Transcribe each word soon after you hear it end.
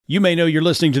You may know you're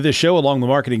listening to this show along the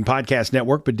Marketing Podcast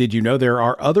Network, but did you know there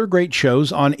are other great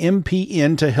shows on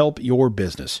MPN to help your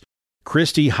business?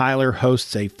 Christy Heiler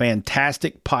hosts a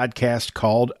fantastic podcast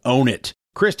called Own It.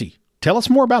 Christy, tell us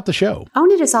more about the show.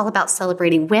 Own It is all about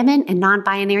celebrating women and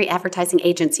non-binary advertising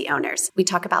agency owners. We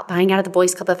talk about buying out of the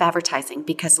Boys Club of Advertising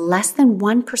because less than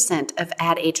 1% of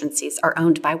ad agencies are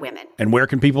owned by women. And where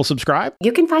can people subscribe?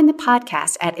 You can find the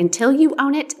podcast at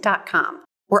untilyouownit.com.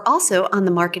 We're also on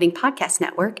the Marketing Podcast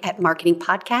Network at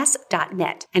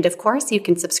marketingpodcast.net. And of course, you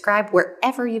can subscribe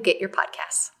wherever you get your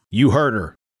podcasts. You heard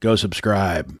her. Go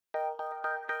subscribe.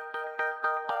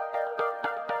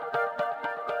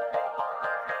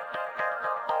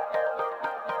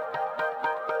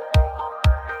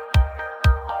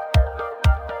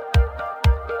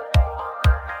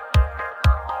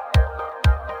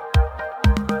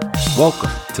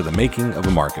 Welcome to The Making of a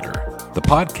Marketer, the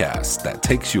podcast that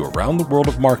takes you around the world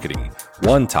of marketing,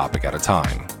 one topic at a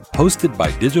time. Hosted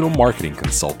by digital marketing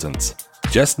consultants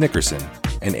Jess Nickerson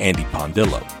and Andy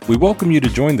Pondillo. We welcome you to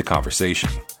join the conversation.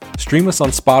 Stream us on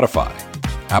Spotify,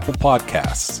 Apple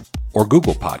Podcasts, or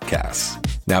Google Podcasts.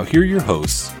 Now here are your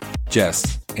hosts,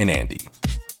 Jess and Andy.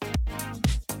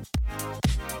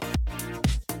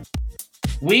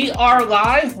 We are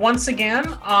live once again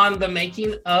on The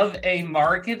Making of a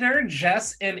Marketer.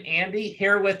 Jess and Andy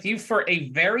here with you for a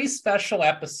very special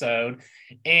episode.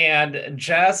 And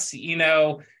Jess,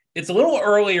 it's a little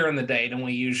earlier in the day than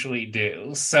we usually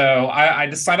do. So I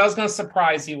decided I was going to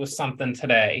surprise you with something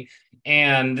today.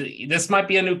 And this might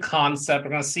be a new concept.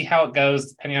 We're going to see how it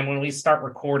goes depending on when we start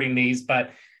recording these. But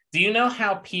do you know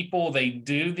how people, they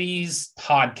do these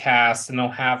podcasts and they'll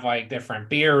have like different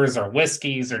beers or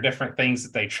whiskeys or different things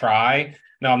that they try?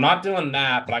 No, I'm not doing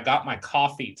that, but I got my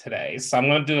coffee today. So I'm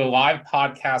going to do a live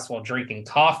podcast while drinking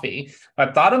coffee. But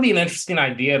I thought it'd be an interesting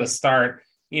idea to start,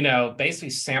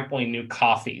 basically sampling new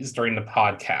coffees during the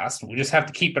podcast. We just have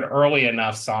to keep it early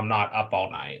enough so I'm not up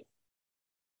all night.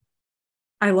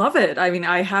 I love it. I mean,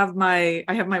 I have my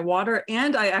water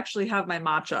and I actually have my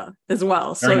matcha as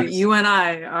well. So nice. You and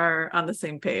I are on the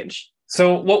same page.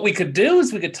 So what we could do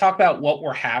is we could talk about what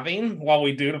we're having while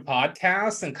we do the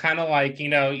podcast and kind of like,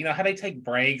 how they take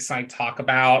breaks. I talk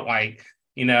about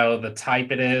the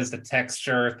type it is, the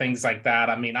texture, things like that.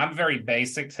 I mean, I'm very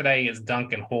basic today. It's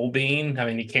Dunkin' whole bean. I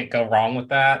mean, you can't go wrong with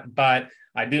that, but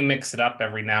I do mix it up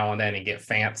every now and then and get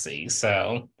fancy.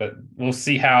 So, but we'll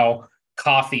see how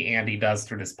coffee Andy does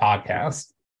through this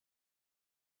podcast.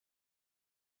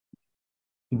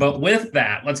 But with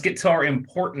that, let's get to our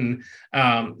important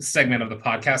segment of the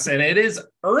podcast. And it is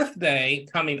Earth Day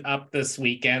coming up this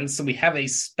weekend. So we have a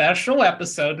special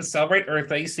episode to celebrate Earth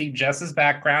Day. You see Jess's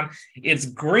background. It's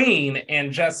green.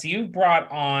 And Jess, you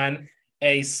brought on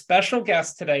a special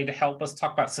guest today to help us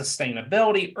talk about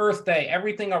sustainability, Earth Day,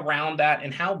 everything around that,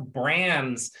 and how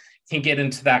brands can get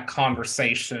into that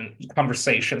conversation. So I'm going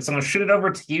to shoot it over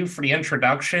to you for the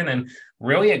introduction and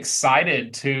really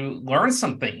excited to learn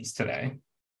some things today.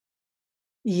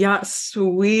 Yes,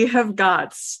 we have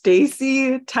got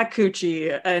Stacey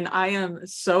Takeuchi, and I am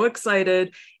so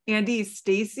excited. Andy,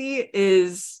 Stacey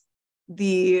is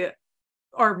my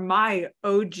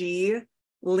OG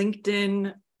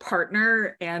LinkedIn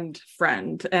partner and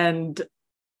friend, and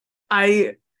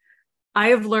I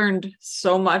have learned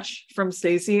so much from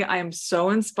Stacey. I am so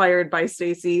inspired by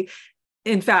Stacey.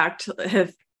 In fact,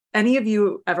 have any of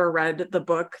you ever read the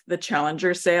book, The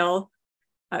Challenger Sale?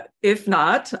 If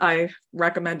not, I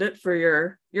recommend it for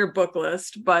your book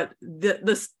list. But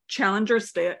this Challenger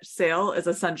Sale is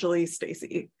essentially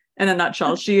Stacey in a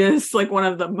nutshell. She is like one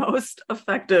of the most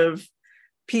effective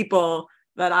people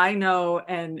that I know,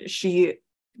 and she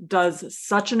does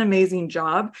such an amazing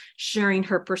job sharing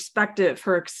her perspective,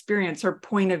 her experience, her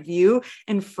point of view,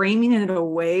 and framing it in a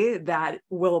way that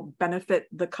will benefit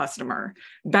the customer,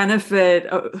 benefit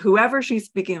whoever she's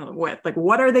speaking with. Like,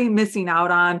 what are they missing out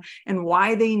on and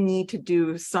why they need to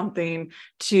do something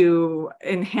to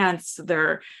enhance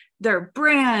their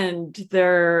brand,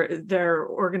 their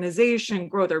organization,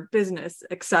 grow their business,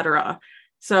 etc.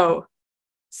 So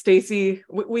Stacey,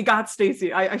 we got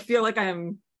Stacey. I feel like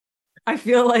I'm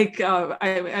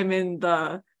in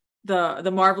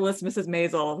the Marvelous Mrs.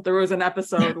 Maisel. There was an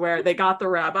episode where they got the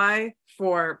rabbi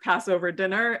for Passover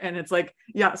dinner, and it's like,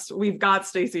 yes, we've got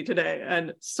Stacey today,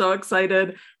 and so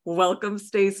excited. Welcome,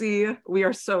 Stacey. We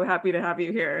are so happy to have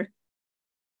you here.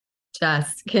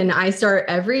 Jess, can I start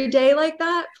every day like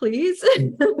that, please?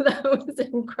 That was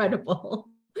incredible.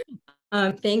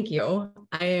 Thank you.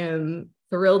 I am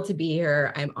thrilled to be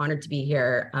here. I'm honored to be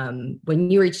here. When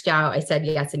you reached out, I said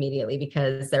yes immediately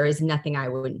because there is nothing I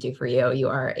wouldn't do for you. You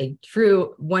are a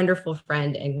true, wonderful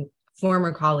friend and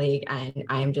former colleague, and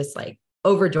I'm just like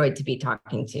overjoyed to be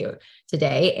talking to you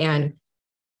today. And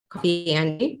coffee,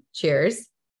 Andy, cheers.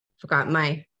 Forgot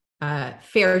my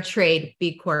fair trade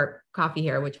B Corp coffee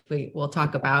here, which we will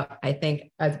talk about, I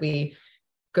think, as we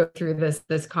go through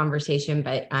this conversation.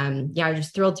 But yeah, I'm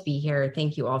just thrilled to be here.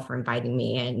 Thank you all for inviting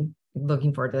me, and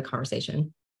looking forward to the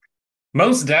conversation.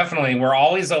 Most definitely. We're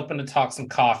always open to talk some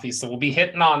coffee, so we'll be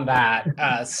hitting on that.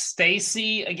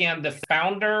 Stacy, again, the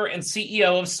founder and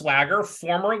CEO of Swagger,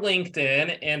 former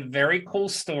LinkedIn, and very cool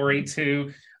story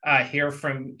to hear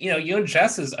from, you and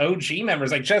Jess's OG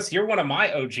members. Like, Jess, you're one of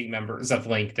my OG members of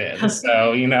LinkedIn.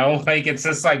 So, like, it's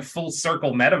this like full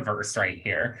circle metaverse right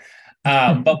here.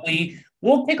 But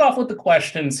we'll kick off with the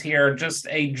questions here. Just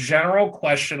a general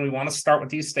question. We want to start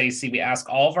with you, Stacy. We ask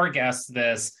all of our guests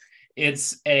this.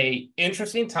 It's a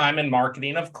interesting time in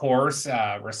marketing, of course,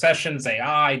 recessions,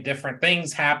 AI, different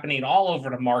things happening all over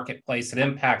the marketplace. It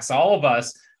impacts all of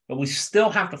us, but we still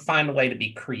have to find a way to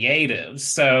be creative.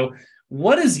 So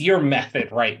what is your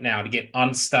method right now to get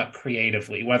unstuck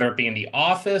creatively, whether it be in the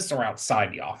office or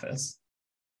outside the office?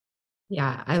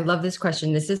 Yeah, I love this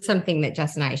question. This is something that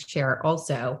Jess and I share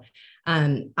also.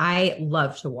 I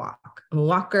love to walk. I'm a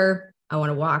walker. I want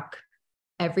to walk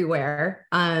everywhere.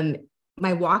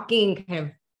 My walking kind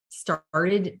of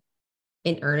started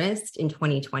in earnest in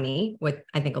 2020 with,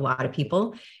 I think, a lot of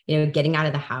people, getting out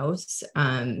of the house,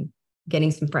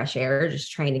 getting some fresh air,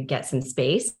 just trying to get some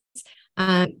space.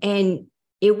 And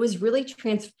it was really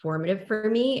transformative for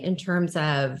me in terms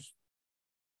of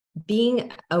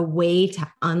being a way to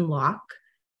unlock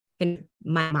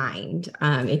my mind,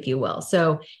 if you will.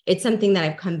 So it's something that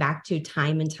I've come back to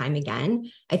time and time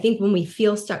again. I think when we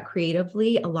feel stuck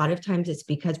creatively, a lot of times it's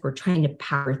because we're trying to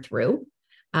power through.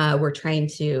 We're trying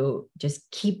to just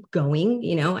keep going.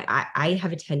 I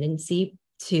have a tendency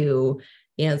to,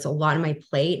 it's a lot on my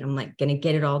plate. I'm like going to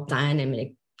get it all done. I'm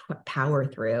going to power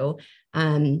through.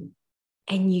 And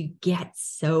you get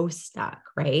so stuck,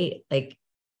 right? Like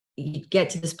you get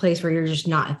to this place where you're just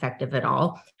not effective at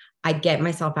all. I get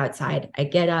myself outside. I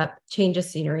get up, change of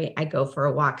scenery. I go for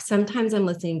a walk. Sometimes I'm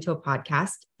listening to a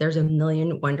podcast. There's a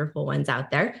million wonderful ones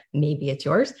out there. Maybe it's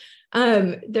yours.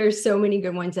 There's so many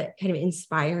good ones that kind of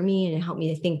inspire me and help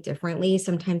me to think differently.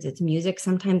 Sometimes it's music.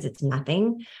 Sometimes it's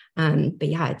nothing. But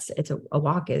yeah, it's a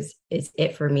walk is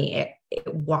it for me.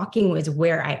 Walking was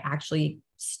where I actually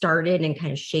started and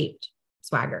kind of shaped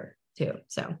Swagger too.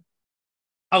 So.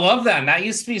 I love that. And that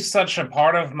used to be such a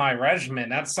part of my regimen.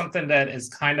 That's something that is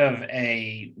kind of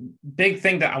a big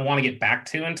thing that I want to get back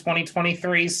to in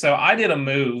 2023. So I did a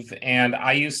move, and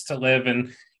I used to live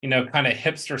in, kind of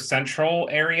hipster central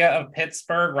area of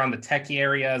Pittsburgh, around the techie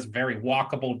areas, very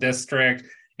walkable district.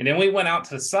 And then we went out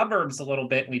to the suburbs a little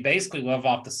bit. And we basically live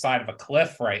off the side of a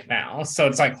cliff right now. So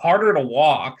it's like harder to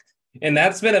walk. And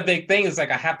that's been a big thing. Is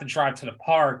like I have to drive to the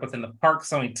park, but then the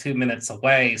park's only 2 minutes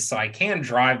away. So I can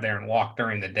drive there and walk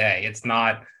during the day. It's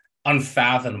not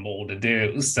unfathomable to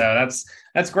do. So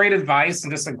that's great advice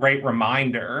and just a great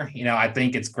reminder. I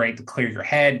think it's great to clear your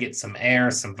head, get some air,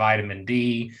 some vitamin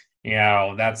D.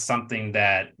 That's something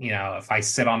that, if I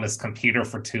sit on this computer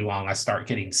for too long, I start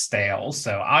getting stale.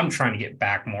 So I'm trying to get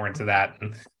back more into that,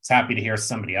 and it's happy to hear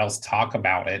somebody else talk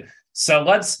about it. So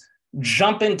let's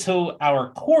jump into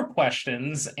our core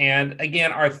questions. And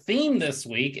again, our theme this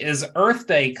week is Earth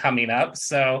Day coming up.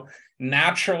 So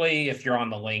naturally, if you're on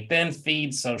the LinkedIn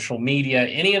feed, social media,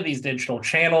 any of these digital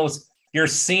channels, you're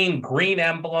seeing green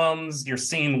emblems, you're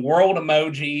seeing world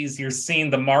emojis, you're seeing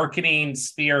the marketing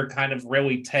sphere kind of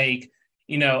really take,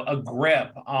 a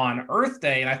grip on Earth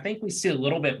Day. And I think we see a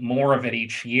little bit more of it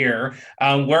each year.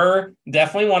 We're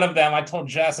definitely one of them. I told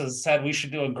Jess, as I said, we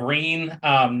should do a green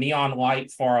neon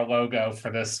light for our logo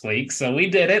for this week. So we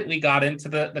did it. We got into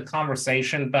the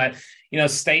conversation. But,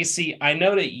 Stacy, I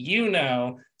know that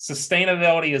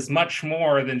sustainability is much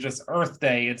more than just Earth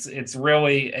Day. It's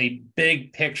really a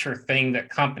big picture thing that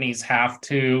companies have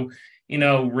to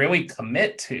really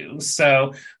commit to.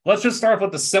 So let's just start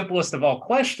with the simplest of all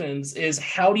questions is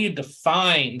how do you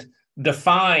define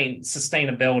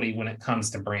sustainability when it comes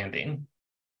to branding?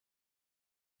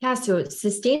 Yeah, so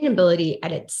sustainability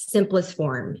at its simplest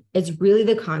form is really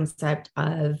the concept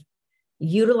of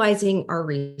utilizing our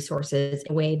resources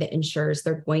in a way that ensures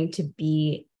they're going to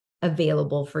be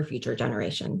available for future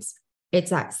generations.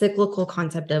 It's that cyclical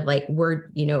concept of like, we're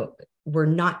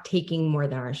not taking more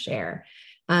than our share.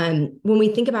 When we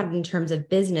think about it in terms of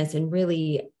business, and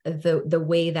really the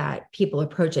way that people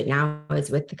approach it now is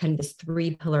with the kind of this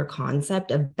 3-pillar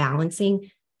concept of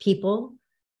balancing people,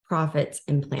 profits,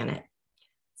 and planet.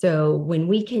 So when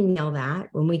we can nail that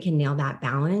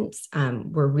balance,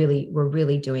 we're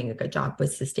really doing a good job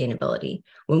with sustainability.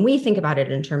 When we think about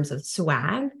it in terms of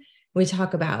swag, we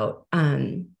talk about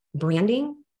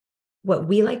branding. What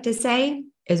we like to say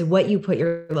is what you put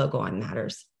your logo on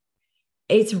matters.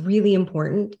 It's really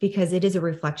important because it is a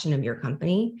reflection of your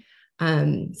company.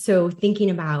 So thinking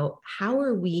about how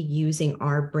are we using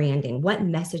our branding? What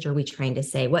message are we trying to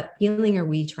say? What feeling are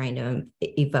we trying to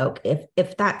evoke?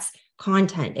 If that's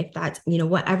content, if that's,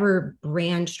 whatever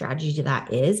brand strategy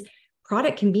that is,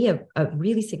 product can be a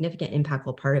really significant,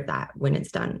 impactful part of that when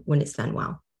it's done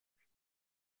well.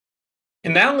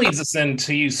 And that leads us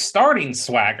into you starting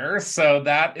Swagger. So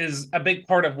that is a big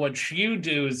part of what you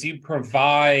do is you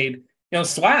provide,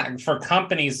 swag for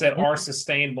companies that are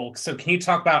sustainable. So can you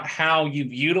talk about how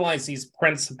you've utilized these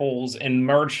principles and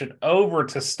merged it over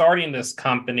to starting this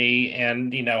company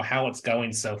and, how it's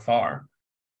going so far?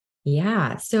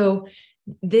 Yeah. So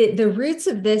the roots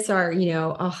of this are,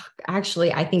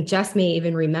 actually, I think Jess may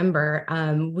even remember,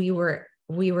 we were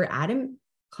at a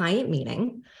client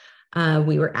meeting.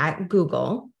 We were at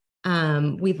Google.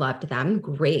 We loved them.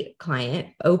 Great client,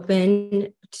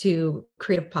 open to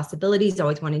creative possibilities,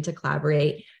 always wanting to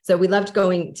collaborate. So we loved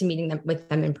going to meeting them with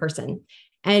them in person.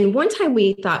 And one time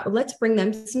we thought, well, let's bring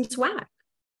them some swag.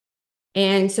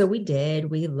 And so we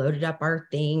did. We loaded up our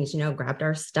things, grabbed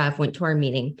our stuff, went to our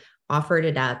meeting, offered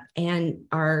it up. And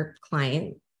our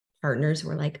client partners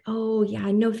were like, oh,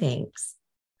 yeah, no thanks.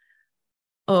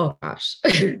 Oh, gosh.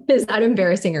 Is that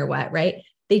embarrassing or what? Right?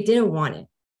 They didn't want it.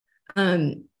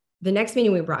 The next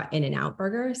meeting we brought In-N-Out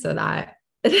Burger, so that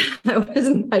was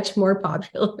a much more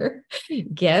popular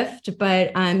gift.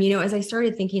 But, as I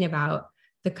started thinking about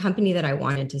the company that I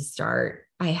wanted to start,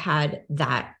 I had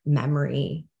that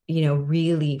memory,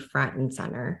 really front and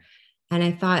center. And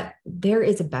I thought, there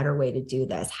is a better way to do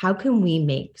this. How can we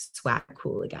make swag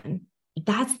cool again?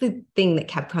 That's the thing that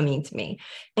kept coming to me.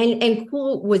 And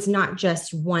cool was not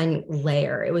just one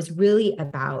layer. It was really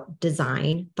about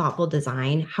design, thoughtful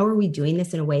design. How are we doing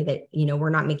this in a way that, we're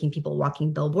not making people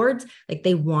walking billboards, like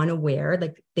they want to wear,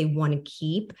 like they want to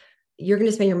keep. You're going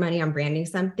to spend your money on branding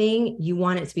something. You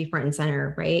want it to be front and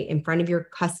center, right? In front of your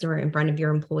customer, in front of your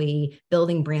employee,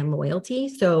 building brand loyalty.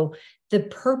 So the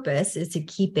purpose is to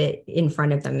keep it in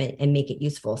front of them and make it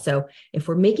useful. So if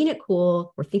we're making it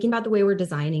cool, we're thinking about the way we're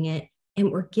designing it, and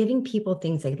we're giving people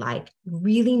things they like,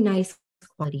 really nice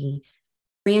quality,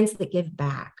 brands that give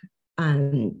back,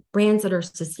 brands that are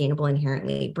sustainable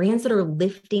inherently, brands that are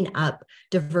lifting up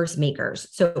diverse makers.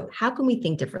 So how can we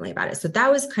think differently about it? So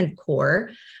that was kind of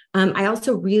core. I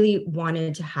also really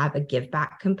wanted to have a give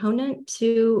back component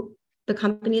to the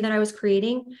company that I was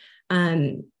creating.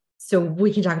 So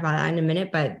we can talk about that in a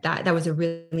minute, but that was a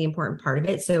really important part of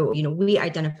it. So, we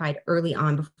identified early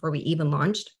on before we even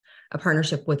launched a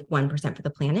partnership with 1% for the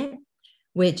Planet,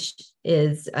 which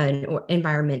is an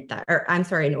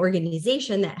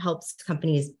organization that helps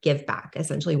companies give back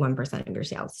essentially 1% of your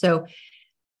sales. So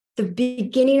the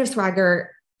beginning of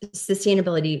Swagger,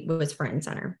 sustainability was front and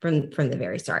center from the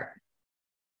very start.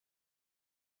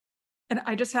 And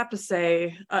I just have to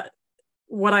say,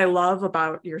 what I love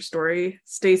about your story,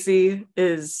 Stacy,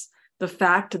 is the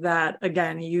fact that,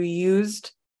 again, you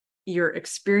used your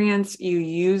experience, you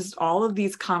used all of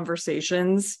these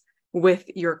conversations with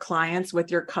your clients,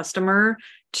 with your customer,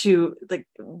 to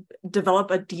develop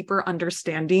a deeper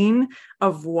understanding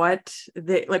of what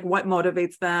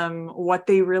motivates them, what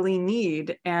they really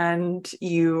need. And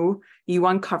you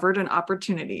uncovered an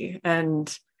opportunity.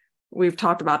 And we've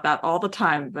talked about that all the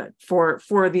time, but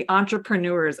for the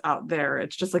entrepreneurs out there,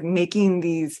 it's just like making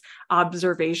these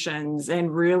observations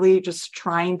and really just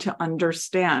trying to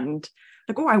understand,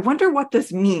 oh, I wonder what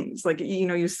this means.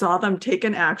 You saw them take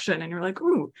an action and you're like,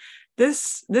 ooh,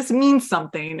 this means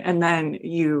something. And then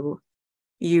you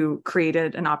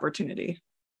created an opportunity.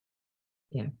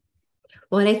 Yeah.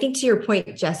 Well, and I think to your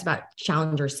point, Jess, about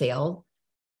challenger sale,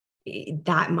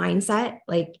 that mindset,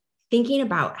 thinking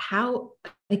about how,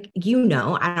 I don't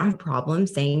have a problem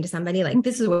saying to somebody,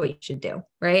 this is what you should do,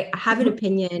 right? I have an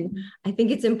opinion. I think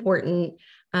it's important.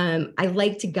 I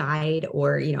like to guide,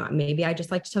 or, maybe I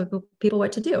just like to tell people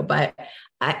what to do. But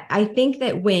I think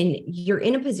that when you're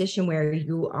in a position where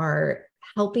you are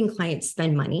helping clients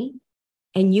spend money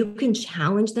and you can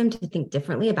challenge them to think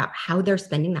differently about how they're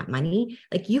spending that money,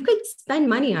 you could spend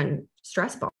money on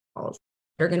stress balls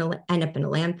that are going to end up in a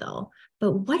landfill.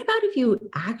 But what about if you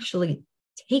actually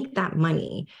take that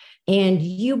money and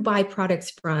you buy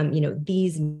products from,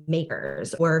 these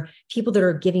makers or people that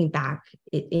are giving back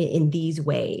in these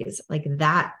ways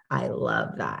that? I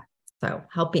love that. So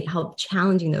help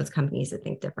challenging those companies to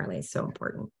think differently is so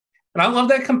important. And I love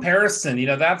that comparison.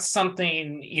 That's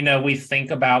something, we think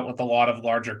about with a lot of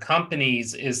larger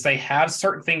companies is they have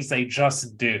certain things they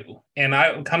just do.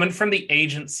 And coming from the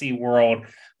agency world,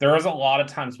 there is a lot of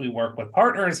times we work with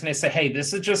partners and they say, hey,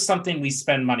 this is just something we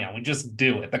spend money on. We just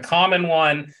do it. The common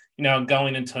one,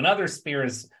 going into another sphere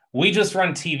is we just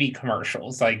run TV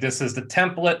commercials. Like, this is the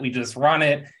template. We just run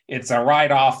it. It's a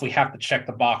write-off. We have to check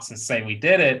the box and say we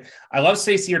did it. I love,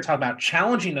 Stacey, you're talking about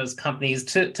challenging those companies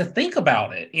to think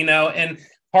about it, and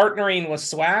partnering with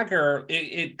Swagger,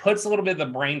 it puts a little bit of the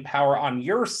brain power on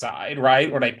your side, right?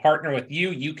 Where they partner with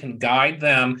you, you can guide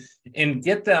them and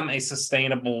get them a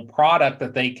sustainable product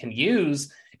that they can use.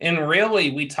 And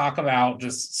really, we talk about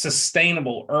just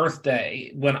sustainable Earth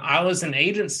Day. When I was in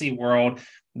agency world,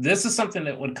 this is something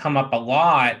that would come up a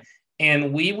lot,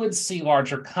 and we would see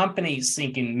larger companies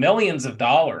sinking millions of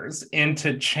dollars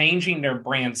into changing their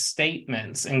brand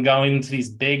statements and going to these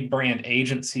big brand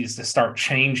agencies to start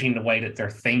changing the way that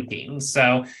they're thinking.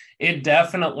 So it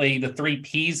definitely, the 3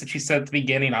 Ps that you said at the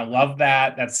beginning, I love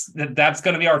that. That's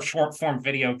going to be our short form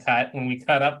video cut when we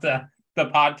cut up the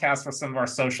podcast for some of our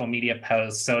social media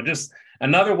posts. So just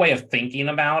another way of thinking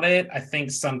about it. I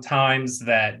think sometimes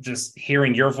that just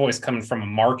hearing your voice coming from a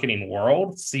marketing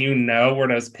world, so where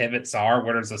those pivots are,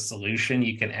 where there's a solution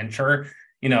you can enter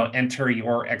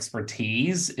your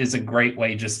expertise, is a great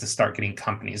way just to start getting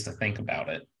companies to think about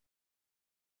it.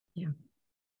 Yeah.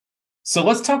 So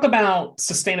let's talk about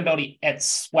sustainability at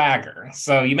Swagger.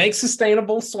 So you make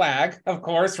sustainable swag, of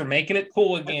course, we're making it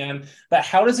cool again, but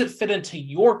how does it fit into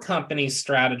your company's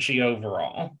strategy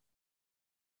overall?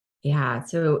 Yeah,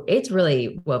 so it's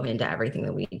really woven into everything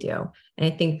that we do.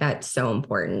 And I think that's so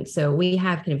important. So we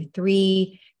have kind of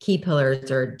 3 key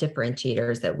pillars or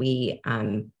differentiators that we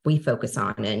focus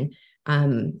on.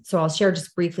 And so I'll share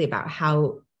just briefly about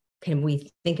how can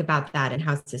we think about that and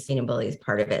how sustainability is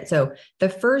part of it. So the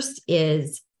first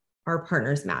is our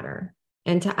partners matter.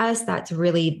 And to us, that's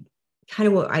really kind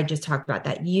of what I just talked about,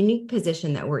 that unique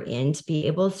position that we're in to be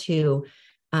able to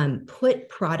put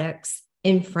products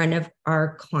in front of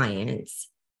our clients,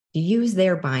 to use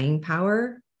their buying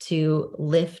power to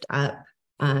lift up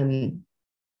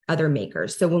other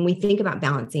makers. So when we think about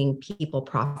balancing people,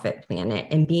 profit, planet,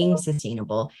 and being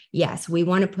sustainable, yes, we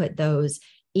want to put those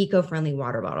eco-friendly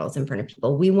water bottles in front of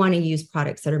people. We want to use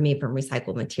products that are made from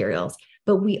recycled materials,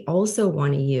 but we also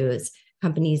want to use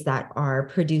companies that are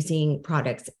producing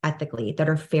products ethically, that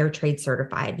are fair trade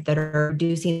certified, that are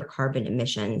reducing their carbon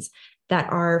emissions, that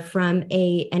are from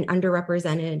an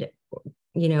underrepresented,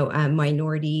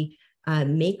 minority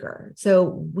maker. So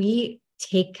we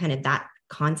take kind of that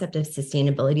concept of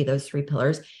sustainability, those 3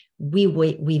 pillars, we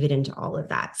weave it into all of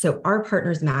that. So our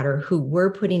partners matter, who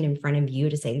we're putting in front of you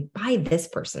to say, buy this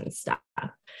person's stuff,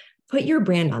 put your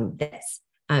brand on this.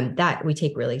 That we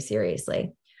take really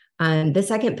seriously. The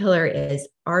second pillar is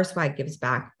our swag gives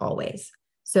back always.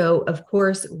 So of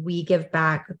course, we give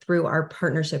back through our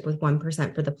partnership with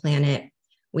 1% for the Planet.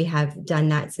 We have done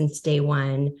that since day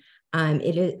one.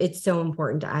 It's so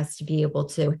important to us to be able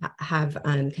to have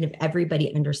kind of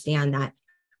everybody understand that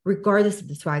regardless of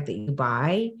the swag that you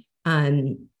buy,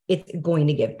 it's going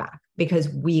to give back because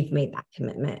we've made that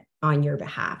commitment on your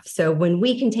behalf. So when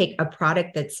we can take a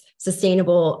product that's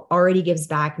sustainable, already gives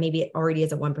back, maybe it already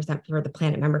is a 1% for the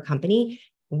Planet member company,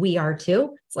 we are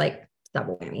too. It's like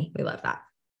double whammy. We love that.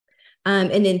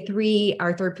 And then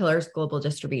our third pillar is global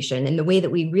distribution. And the way that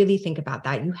we really think about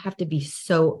that, you have to be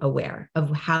so aware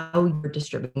of how you're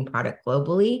distributing product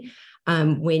globally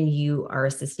when you are a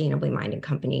sustainably minded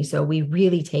company. So we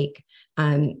really take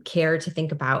care to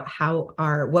think about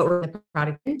what we're the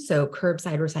product in. So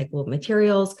curbside recyclable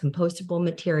materials, compostable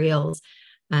materials,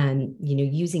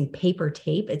 using paper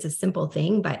tape. It's a simple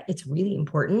thing, but it's really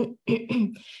important.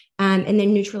 And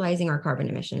then neutralizing our carbon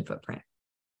emission footprint.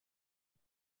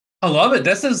 I love it.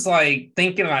 This is like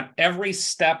thinking about every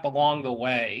step along the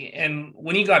way. And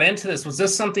when you got into this, was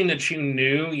this something that you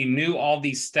knew all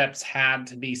these steps had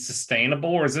to be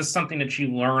sustainable, or is this something that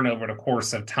you learn over the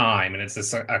course of time? And it's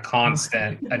just a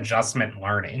constant adjustment and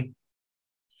learning?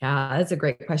 Yeah, that's a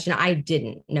great question. I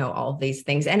didn't know all these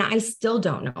things, and I still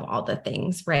don't know all the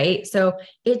things, right? So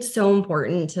it's so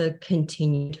important to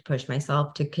continue to push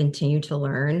myself, to continue to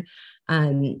learn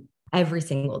every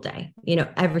single day,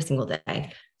 every single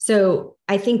day. So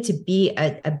I think to be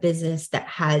a business that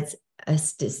has a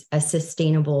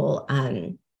sustainable,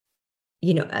 a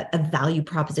value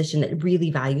proposition that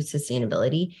really values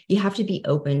sustainability, you have to be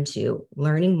open to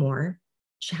learning more,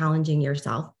 challenging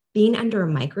yourself, being under a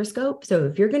microscope. So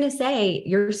if you're going to say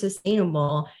you're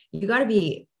sustainable, you got to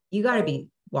be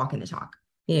walking the talk.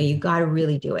 You got to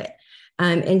really do it.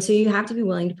 And so you have to be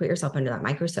willing to put yourself under that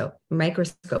microscope.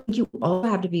 You also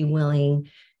have to be willing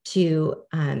to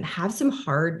have some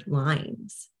hard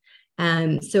lines.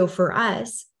 So for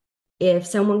us, if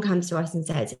someone comes to us and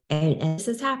says, and this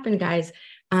has happened, guys,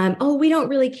 oh, we don't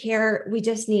really care. We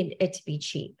just need it to be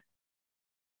cheap.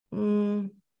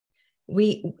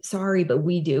 Sorry, but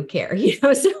we do care,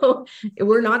 so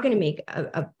we're not going to make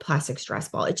a plastic stress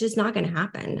ball. It's just not going to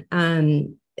happen.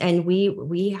 And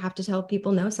we have to tell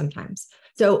people no sometimes.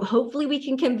 So hopefully we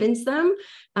can convince them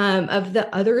of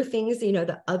the other things,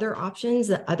 the other options,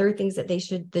 the other things that they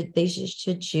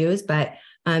should choose. But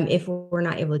if we're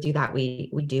not able to do that, we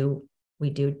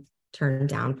do turn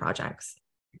down projects.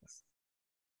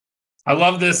 I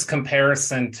love this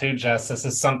comparison too, Jess. This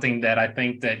is something that I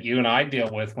think that you and I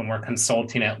deal with when we're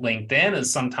consulting at LinkedIn,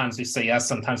 is sometimes we say yes,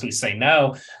 sometimes we say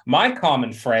no. My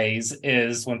common phrase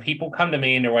is when people come to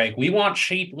me and they're like, we want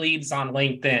cheap leads on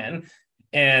LinkedIn.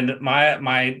 And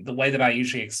the way that I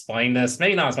usually explain this,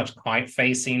 maybe not as much client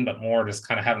facing, but more just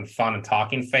kind of having fun and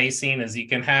talking facing, is you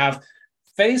can have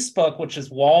Facebook, which is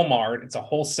Walmart. It's a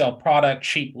wholesale product,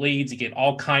 cheap leads. You get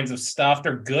all kinds of stuff.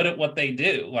 They're good at what they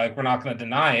do. Like, we're not going to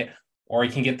deny it. Or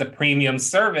you can get the premium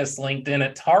service, LinkedIn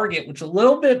at Target, which is a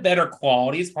little bit better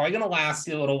quality. It's probably going to last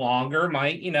you a little longer,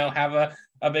 might, have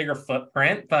a bigger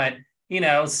footprint, but,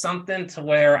 something to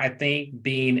where I think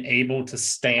being able to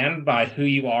stand by who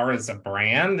you are as a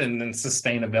brand, and then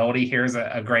sustainability, here's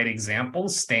a great example,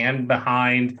 stand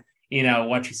behind,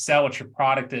 what you sell, what your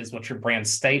product is, what your brand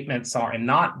statements are, and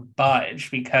not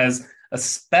budge, because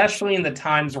especially in the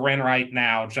times we're in right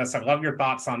now, Jess, I love your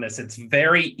thoughts on this. It's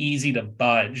very easy to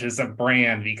budge as a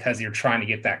brand because you're trying to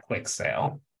get that quick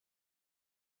sale.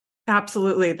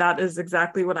 Absolutely. That is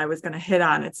exactly what I was going to hit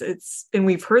on. It's, and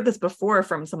we've heard this before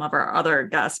from some of our other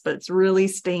guests, but it's really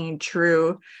staying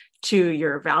true to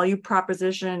your value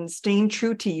proposition, staying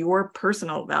true to your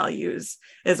personal values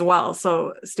as well.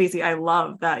 So Stacey, I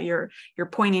love that you're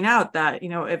pointing out that,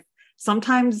 if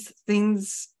sometimes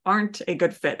things aren't a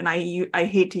good fit, and I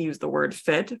hate to use the word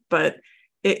fit, but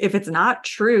if it's not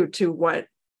true to what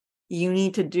you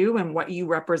need to do and what you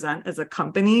represent as a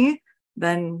company,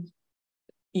 then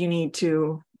you need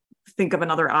to think of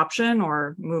another option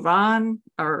or move on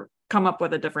or come up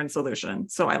with a different solution.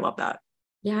 So I love that.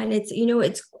 Yeah. And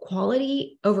it's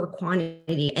quality over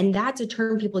quantity. And that's a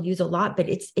term people use a lot, but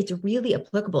it's really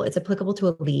applicable. It's applicable to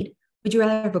a lead. Would you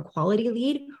rather have a quality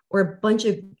lead or a bunch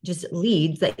of just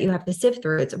leads that you have to sift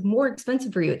through? It's more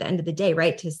expensive for you at the end of the day,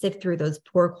 right? To sift through those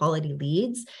poor quality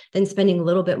leads than spending a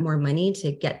little bit more money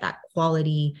to get that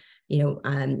quality,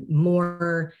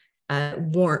 more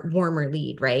warmer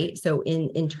lead, right? So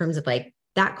in terms of like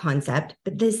that concept,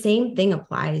 but the same thing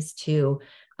applies to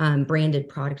branded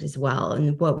product as well.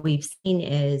 And what we've seen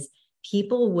is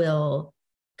people will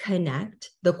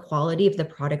connect the quality of the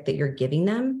product that you're giving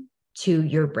them to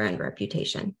your brand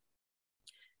reputation.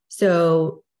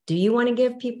 So do you want to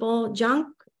give people junk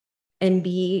and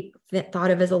be thought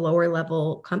of as a lower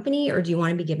level company? Or do you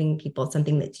want to be giving people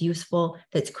something that's useful,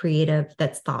 that's creative,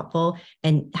 that's thoughtful,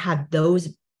 and have those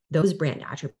brand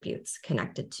attributes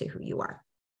connected to who you are?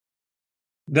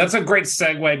 That's a great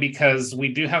segue, because we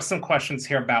do have some questions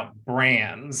here about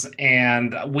brands,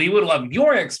 and we would love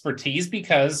your expertise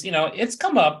because, it's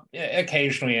come up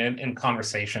occasionally in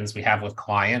conversations we have with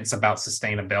clients about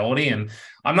sustainability. And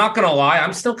I'm not going to lie,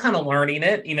 I'm still kind of learning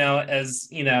it, as,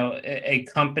 a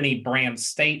company brand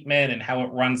statement and how it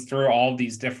runs through all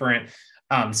these different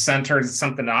centers. It's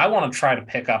something that I want to try to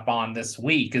pick up on this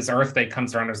week. As Earth Day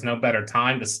comes around, there's no better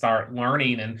time to start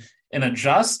learning and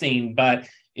adjusting. But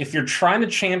if you're trying to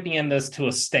champion this to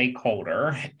a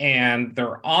stakeholder and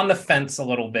they're on the fence a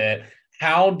little bit,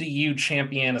 how do you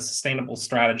champion a sustainable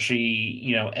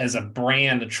strategy, as a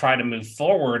brand to try to move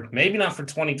forward? Maybe not for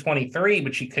 2023,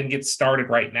 but you can get started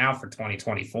right now for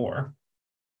 2024.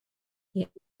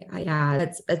 Yeah,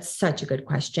 that's such a good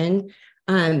question.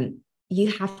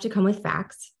 You have to come with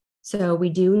facts. So we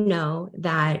do know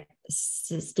that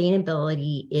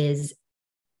sustainability is,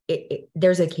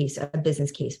 there's a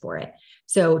business case for it.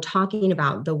 So talking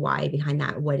about the why behind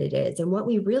that, what it is. And what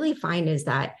we really find is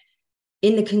that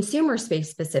in the consumer space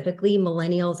specifically,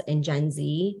 millennials and Gen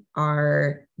Z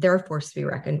they're a force to be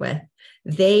reckoned with.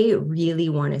 They really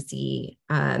want to see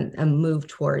a move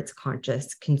towards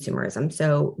conscious consumerism.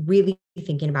 So really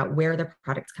thinking about where the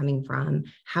product's coming from,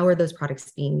 how are those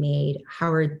products being made,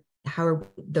 how are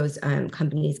those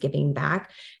companies giving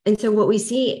back. And so what we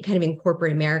see kind of in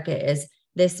corporate America is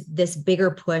this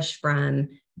bigger push from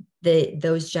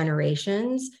those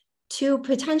generations to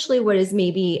potentially what is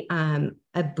maybe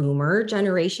a boomer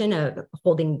generation of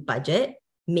holding budget,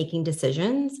 making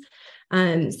decisions.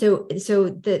 So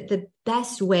the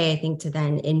best way, I think, to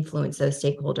then influence those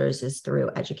stakeholders is through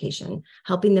education,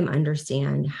 helping them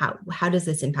understand how does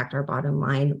this impact our bottom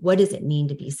line? What does it mean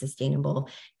to be sustainable?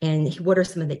 And what are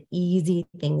some of the easy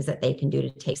things that they can do to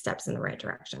take steps in the right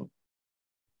direction?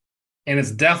 And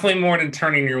it's definitely more than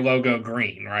turning your logo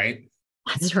green, right?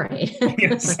 That's right.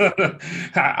 So,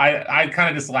 I kind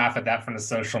of just laugh at that from the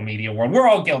social media world. We're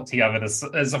all guilty of it.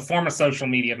 As a former social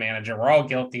media manager, we're all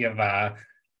guilty of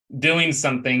doing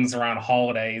some things around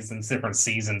holidays and different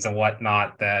seasons and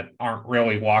whatnot that aren't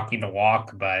really walking the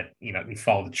walk, but we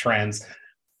follow the trends.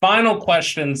 Final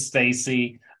question,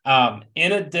 Stacy.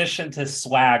 In addition to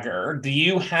Swagger, do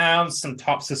you have some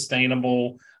top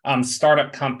sustainable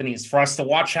startup companies for us to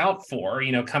watch out for?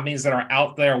 Companies that are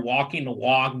out there walking the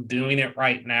walk, doing it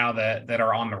right now that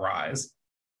are on the rise.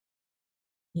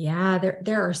 Yeah,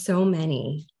 there are so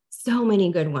many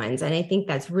good ones. And I think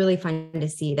that's really fun to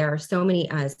see. There are so many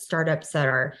startups that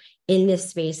are in this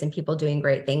space and people doing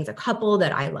great things, a couple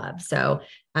that I love. So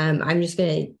I'm just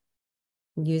going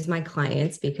to use my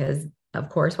clients because, of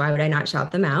course, why would I not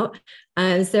shout them out?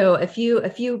 So a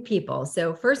few people.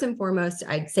 So first and foremost,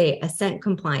 I'd say Ascent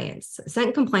Compliance.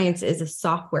 Ascent Compliance is a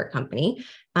software company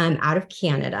out of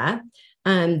Canada.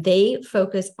 They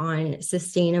focus on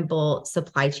sustainable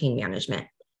supply chain management.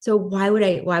 So why would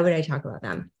I talk about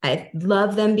them? I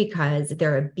love them because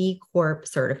they're a B Corp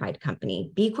certified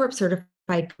company. B Corp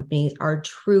certified companies are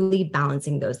truly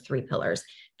balancing those three pillars.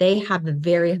 They have a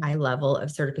very high level of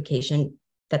certification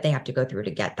that they have to go through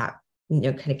to get that, kind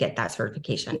of get that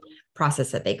certification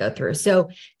process that they go through. So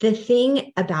the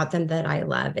thing about them that I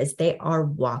love is they are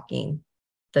walking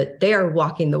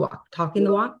the walk, talking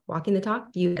the walk, walking the talk.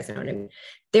 You guys know what I mean?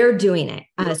 They're doing it.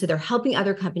 So they're helping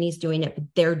other companies doing it, but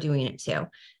they're doing it too.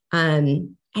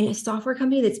 And a software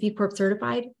company that's B Corp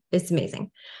certified, it's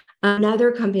amazing.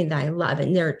 Another company that I love,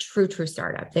 and they're a true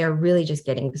startup. They're really just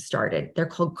getting started. They're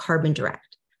called Carbon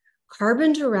Direct.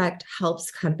 Carbon Direct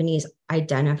helps companies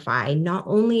identify not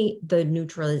only the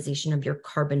neutralization of your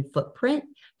carbon footprint,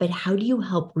 but how do you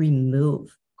help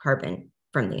remove carbon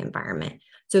from the environment?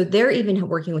 So they're even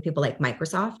working with people like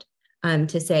Microsoft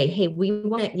to say, hey, we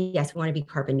want to be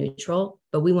carbon neutral,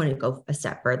 but we want to go a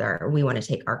step further. Or we want to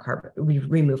take our carbon,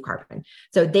 remove carbon.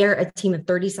 So they're a team of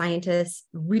 30 scientists,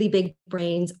 really big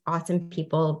brains, awesome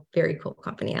people, very cool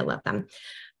company. I love them.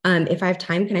 If I have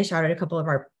time, can I shout out a couple of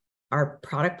our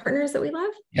product partners that we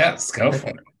love? Yes, go for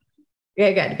it.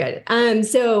 Yeah, good.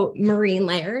 So Marine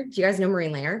Layer, do you guys know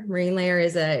Marine Layer? Marine Layer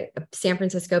is a San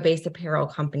Francisco-based apparel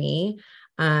company.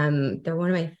 They're one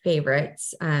of my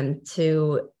favorites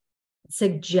to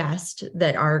suggest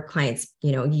that our clients,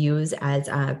 use as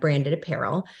branded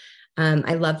apparel.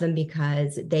 I love them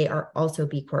because they are also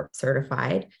B Corp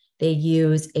certified. They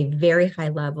use a very high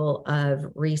level of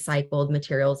recycled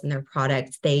materials in their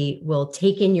products. They will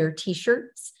take in your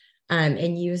t-shirts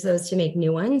and use those to make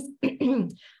new ones.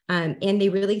 And they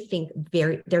really think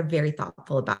they're very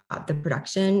thoughtful about the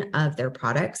production of their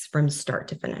products from start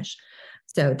to finish.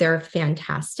 So they're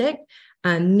fantastic.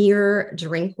 Mirror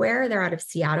Drinkware, they're out of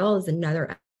Seattle, is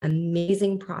another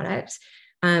amazing product.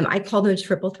 I call them a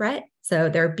triple threat. So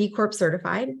they're B Corp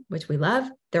certified, which we love.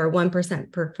 They're a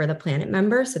 1% for the planet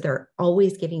member. So they're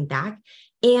always giving back.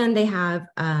 And they have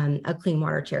a clean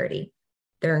water charity.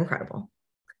 They're incredible.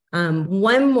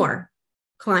 One more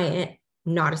client,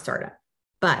 not a startup,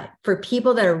 but for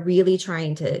people that are really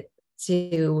trying to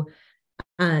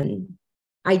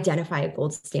identify a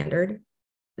gold standard,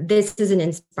 this is an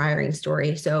inspiring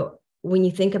story. So when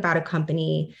you think about a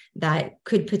company that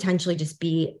could potentially just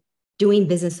be doing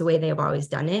business the way they have always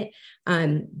done it,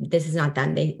 this is not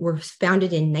them. They were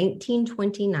founded in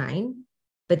 1929,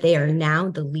 but they are now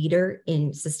the leader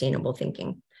in sustainable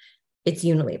thinking. It's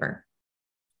Unilever.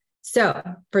 So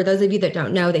for those of you that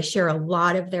don't know, they share a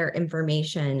lot of their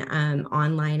information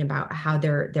online about how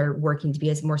they're working to be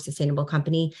a more sustainable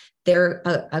company. They're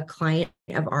a client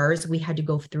of ours. We had to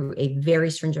go through a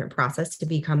very stringent process to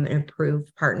become an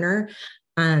approved partner.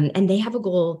 And they have a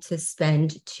goal to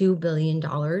spend $2 billion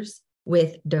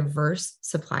with diverse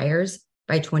suppliers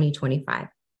by 2025.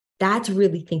 That's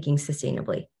really thinking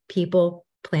sustainably. People,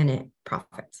 planet,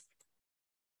 profits.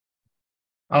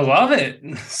 I love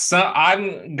it. So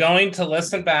I'm going to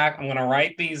listen back. I'm going to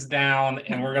write these down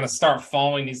and we're going to start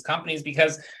following these companies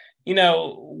because,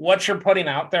 what you're putting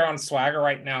out there on Swagger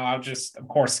right now, I'll just, of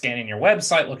course, scanning your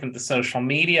website, looking at the social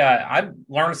media. I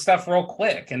learned stuff real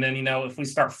quick. And then, if we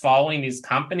start following these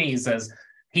companies as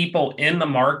people in the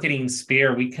marketing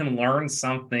sphere, we can learn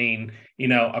something,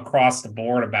 across the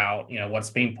board about,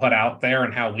 what's being put out there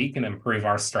and how we can improve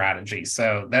our strategy.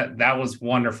 So that was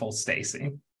wonderful,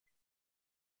 Stacy.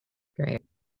 Great.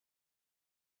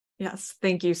 Yes.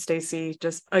 Thank you, Stacy.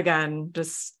 Just again,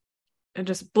 just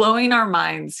blowing our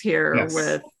minds here Yes.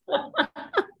 with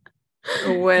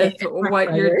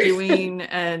what you're doing.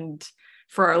 And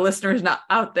for our listeners not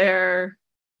out there,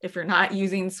 if you're not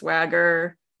using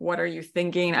Swagger, what are you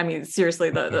thinking? I mean, seriously,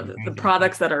 the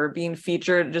products that are being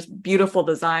featured, just beautiful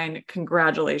design.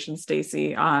 Congratulations,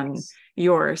 Stacy, on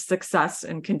your success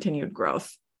and continued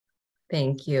growth.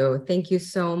 Thank you. Thank you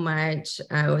so much.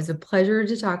 It was a pleasure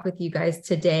to talk with you guys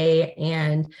today.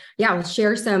 And yeah, I'll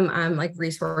share some like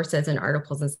resources and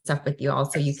articles and stuff with you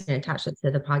all, so you can attach it to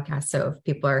the podcast. So if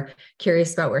people are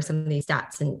curious about where some of these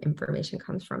stats and information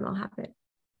comes from, they'll have it.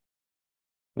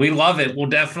 We love it. We'll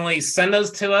definitely send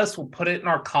those to us. We'll put it in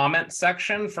our comment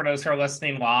section for those who are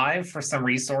listening live for some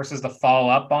resources to follow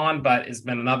up on. But it's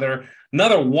been another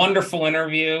wonderful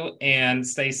interview. And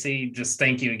Stacy, just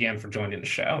thank you again for joining the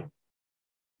show.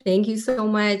 Thank you so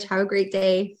much. Have a great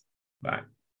day. Bye.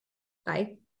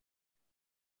 Bye.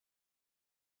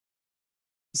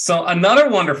 So another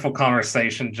wonderful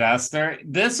conversation, Jess.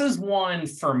 This is one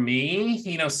for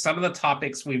me, some of the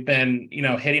topics we've been,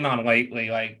 hitting on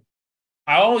lately. Like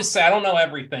I always say, I don't know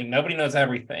everything. Nobody knows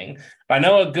everything, but I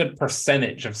know a good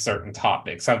percentage of certain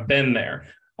topics. I've been there.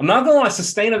 I'm not going to lie,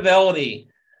 sustainability.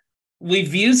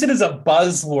 We've used it as a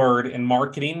buzzword in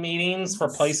marketing meetings for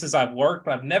places I've worked,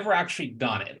 but I've never actually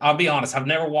done it. I'll be honest, I've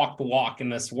never walked the walk in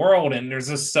this world. And there's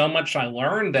just so much I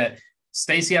learned that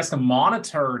Stacy has to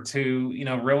monitor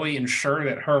to, really ensure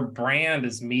that her brand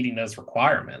is meeting those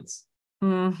requirements.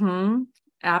 Mm-hmm.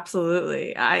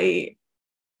 Absolutely. I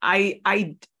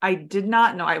did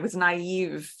not know. I was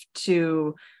naive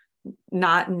to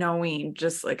not knowing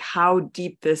just like how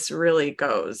deep this really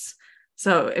goes.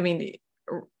 So, I mean,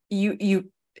 you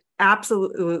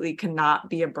absolutely cannot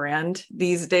be a brand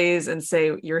these days and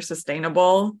say you're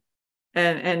sustainable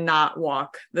and not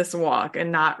walk this walk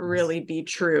and not really be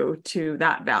true to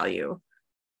that value.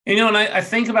 And I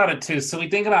think about it too. So we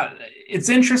think about, it's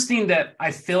interesting that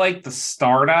I feel like the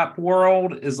startup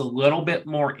world is a little bit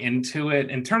more into it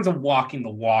in terms of walking the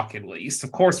walk, at least.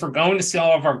 Of course, we're going to see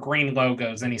all of our green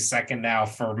logos any second now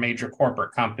for major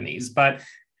corporate companies, but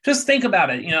just think about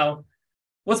it,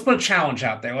 let's put a challenge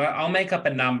out there. I'll make up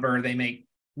a number. They make,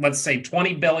 let's say,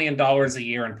 $20 billion a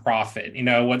year in profit.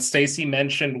 What Stacy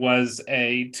mentioned was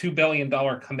a $2 billion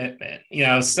commitment.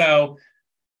 So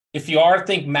if you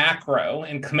think macro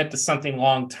and commit to something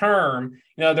long-term,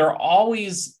 they're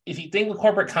always, if you think with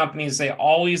corporate companies, they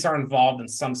always are involved in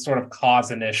some sort of cause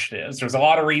initiatives. There's a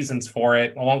lot of reasons for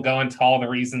it. I won't go into all the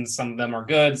reasons. Some of them are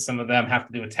good. Some of them have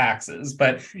to do with taxes.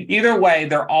 But either way,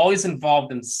 they're always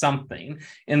involved in something.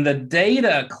 And the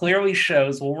data clearly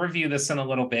shows, we'll review this in a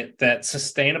little bit, that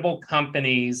sustainable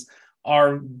companies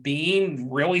are being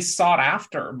really sought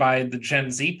after by the Gen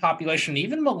Z population.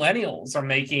 Even millennials are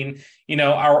making,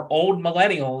 our old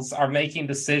millennials are making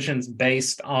decisions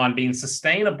based on being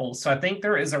sustainable. So I think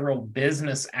there is a real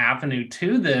business avenue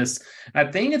to this. I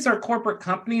think it's our corporate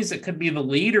companies that could be the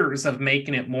leaders of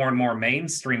making it more and more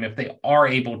mainstream if they are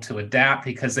able to adapt,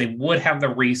 because they would have the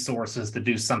resources to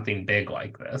do something big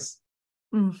like this.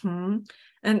 Mm-hmm.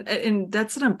 And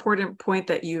that's an important point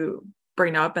that you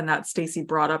bring up and that Stacy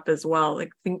brought up as well.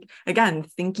 Like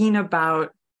thinking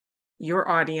about your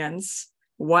audience,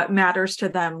 what matters to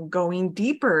them, going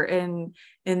deeper. And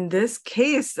in this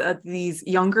case, these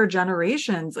younger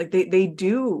generations, like they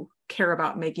do care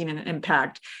about making an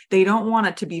impact. They don't want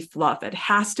it to be fluff. It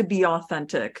has to be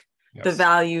authentic. Yes. The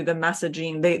value, the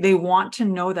messaging, they want to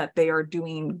know that they are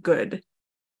doing good.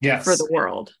 Yes. For the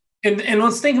world. And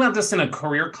let's think about this in a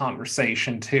career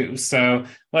conversation too. So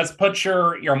let's put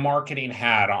your marketing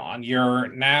hat on. You're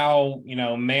now,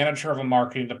 manager of a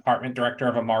marketing department, director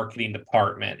of a marketing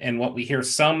department. And what we hear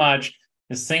so much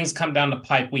is things come down the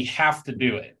pipe. We have to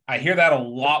do it. I hear that a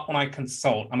lot when I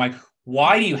consult. I'm like,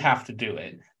 why do you have to do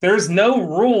it? There's no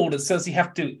rule that says you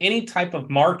have to do any type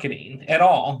of marketing at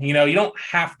all. You don't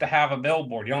have to have a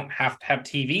billboard. You don't have to have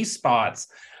TV spots.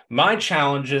 My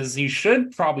challenge is you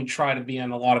should probably try to be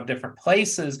in a lot of different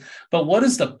places, but what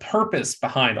is the purpose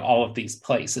behind all of these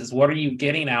places? What are you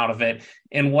getting out of it?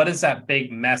 And what is that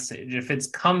big message? If it's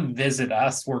come visit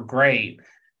us, we're great.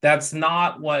 That's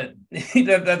not what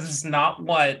that's not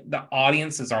what the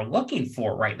audiences are looking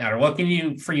for right now. They're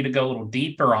looking for you to go a little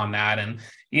deeper on that. And,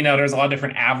 there's a lot of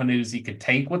different avenues you could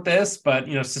take with this, but,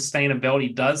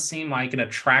 sustainability does seem like an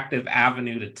attractive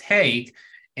avenue to take.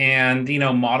 And,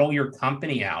 model your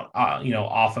company out,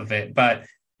 off of it. But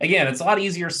again, it's a lot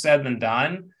easier said than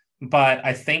done. But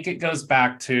I think it goes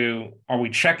back to, are we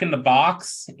checking the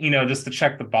box, just to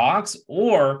check the box?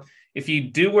 Or if you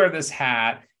do wear this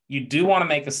hat, you do want to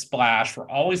make a splash. We're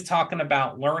always talking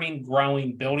about learning,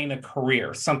 growing, building a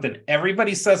career. Something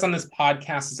everybody says on this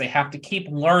podcast is they have to keep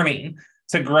learning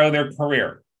to grow their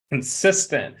career.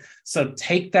 Consistent. So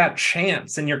take that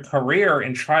chance in your career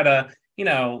and try to,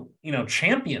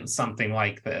 champion something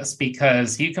like this,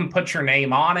 because you can put your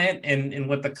name on it. And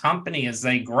with the company as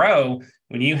they grow,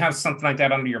 when you have something like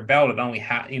that under your belt, it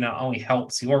only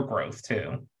helps your growth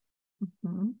too.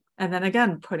 Mm-hmm. And then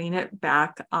again, putting it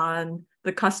back on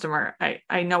the customer.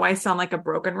 I know I sound like a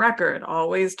broken record,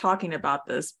 always talking about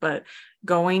this, but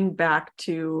going back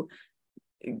to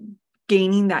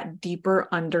gaining that deeper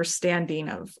understanding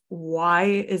of why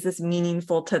is this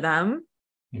meaningful to them?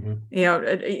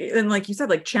 Mm-hmm. And like you said,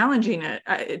 like challenging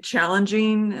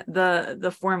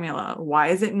the formula. Why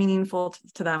is it meaningful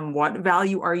to them? What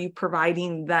value are you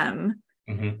providing them?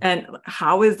 Mm-hmm. And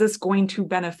how is this going to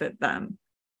benefit them?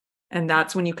 And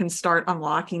that's when you can start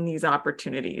unlocking these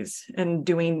opportunities and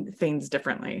doing things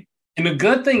differently. And the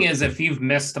good thing is, if you've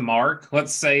missed a mark,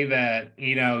 let's say that,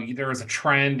 there was a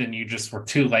trend and you just were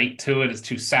too late to it, it's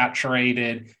too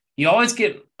saturated, you always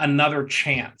get another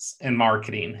chance in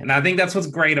marketing. And I think that's what's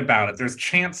great about it. There's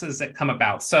chances that come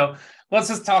about. So let's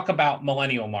just talk about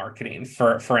millennial marketing,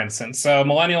 for instance. So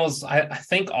millennials, I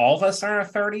think all of us are in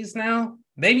our 30s now.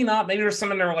 Maybe not. Maybe there's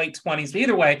some in their late 20s. But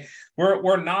either way,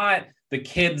 we're not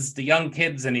the young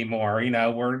kids anymore.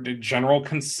 We're the general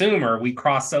consumer. We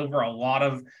cross over a lot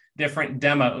of different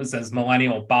demos as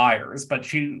millennial buyers.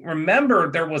 But you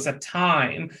remember there was a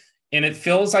time, and it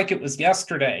feels like it was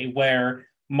yesterday, where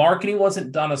marketing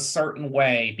wasn't done a certain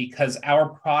way because our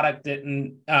product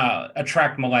didn't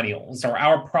attract millennials, or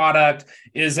our product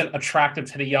isn't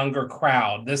attractive to the younger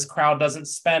crowd. This crowd doesn't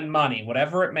spend money,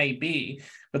 whatever it may be.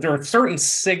 But there are certain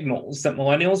signals that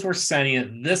millennials were sending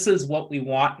that this is what we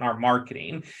want in our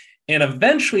marketing. And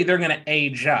eventually they're going to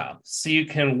age up. So you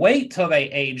can wait till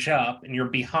they age up and you're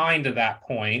behind at that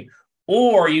point,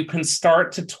 or you can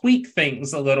start to tweak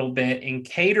things a little bit and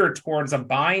cater towards a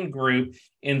buying group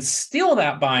and steal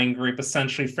that buying group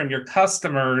essentially from your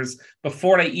customers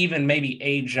before they even maybe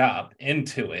age up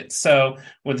into it. So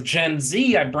with Gen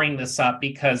Z, I bring this up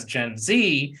because Gen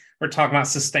Z, we're talking about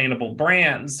sustainable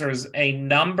brands. There's a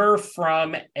number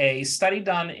from a study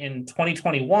done in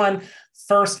 2021,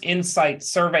 First Insight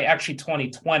survey, actually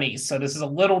 2020. So this is a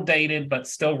little dated, but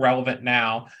still relevant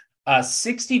now.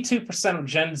 62% of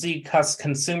Gen Z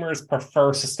consumers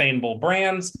prefer sustainable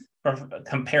brands,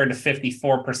 compared to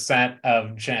 54%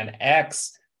 of Gen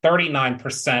X,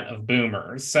 39% of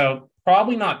boomers. So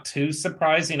probably not too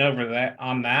surprising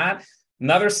on that.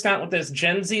 Another stat with this,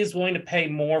 Gen Z is willing to pay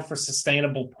more for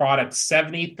sustainable products.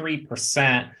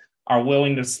 73% are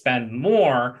willing to spend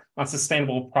more on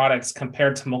sustainable products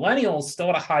compared to millennials, still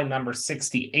at a high number,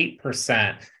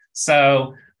 68%.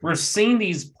 So we're seeing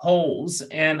these polls,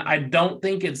 and I don't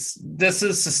think this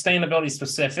is sustainability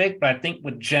specific, but I think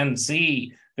with Gen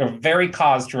Z, they're very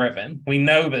cause driven. We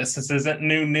know this. This isn't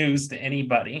new news to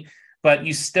anybody, but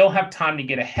you still have time to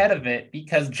get ahead of it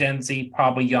because Gen Z,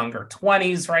 probably younger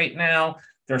 20s right now,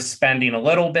 they're spending a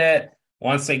little bit.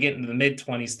 Once they get into the mid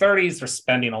 20s, 30s, they're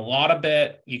spending a lot of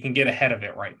it. You can get ahead of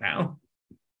it right now.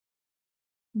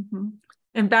 Mm-hmm.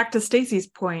 And back to Stacy's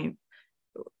point,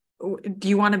 do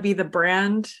you want to be the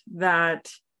brand that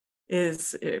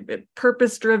is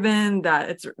purpose driven,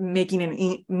 that it's making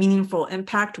a meaningful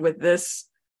impact with this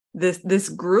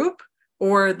group,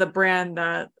 or the brand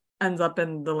that ends up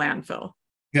in the landfill?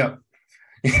 Yeah.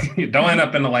 You don't end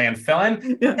up in the landfill.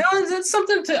 And it's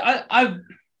something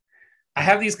I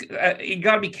have these, you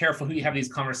got to be careful who you have these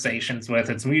conversations with.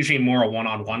 It's usually more a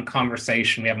one-on-one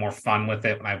conversation. We have more fun with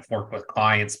it when I've worked with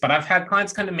clients, but I've had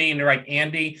clients come to me and they're like,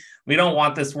 Andy, we don't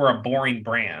want this. We're a boring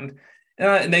brand.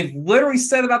 And they've literally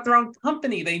said about their own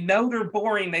company. They know they're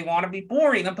boring. They want to be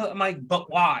boring. I'm like,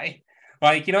 but why?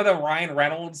 Like, the Ryan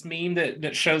Reynolds meme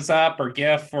that shows up, or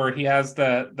GIF, where he has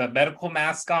the medical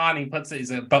mask on. He puts it,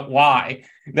 he's like, but why?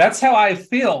 That's how I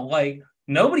feel. Like,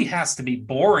 nobody has to be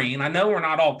boring. I know we're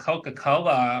not all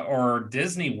Coca-Cola or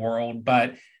Disney World,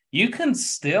 but you can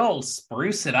still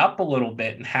spruce it up a little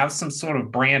bit and have some sort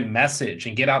of brand message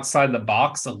and get outside the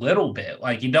box a little bit.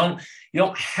 Like, you don't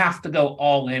have to go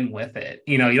all in with it.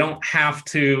 You don't have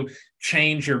to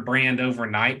change your brand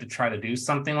overnight to try to do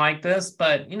something like this,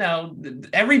 but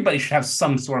everybody should have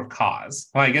some sort of cause.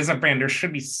 Like, as a brand, there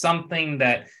should be something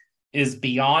that is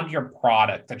beyond your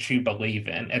product that you believe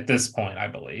in at this point, I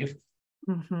believe.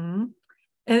 Mm-hmm.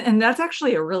 And that's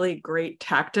actually a really great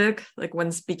tactic, like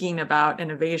when speaking about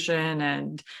innovation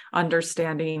and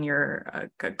understanding your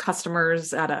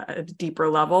customers at a deeper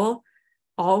level.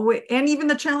 Always, and even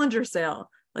the challenger sale,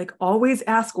 like always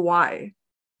ask why.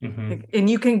 Like, and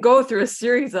you can go through a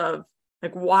series of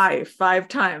like why 5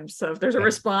 times. So if there's a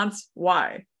response,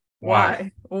 why?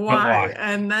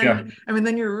 And then I mean,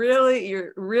 then you're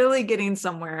really getting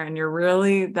somewhere, and you're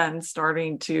really then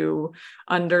starting to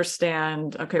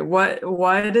understand, okay, what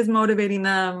is motivating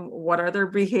them, what are their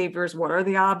behaviors, what are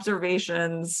the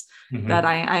observations that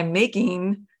I'm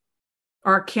making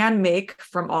or can make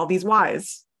from all these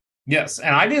whys. Yes,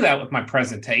 and I do that with my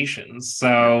presentations.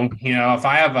 So, if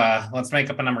I have let's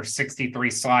make up a number 63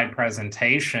 slide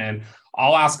presentation,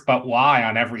 I'll ask about why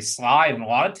on every slide. And a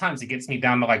lot of times it gets me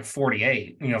down to like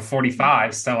 48,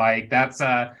 45. So like that's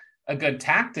a good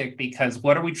tactic, because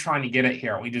what are we trying to get at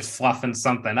here? Are we just fluffing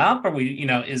something up? Or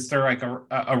is there like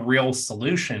a real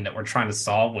solution that we're trying to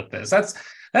solve with this? That's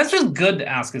just good to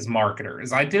ask as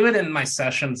marketers. I do it in my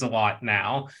sessions a lot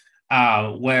now.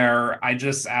 Where I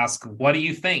just ask, what do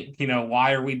you think?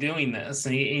 Why are we doing this?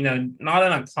 And, not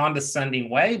in a condescending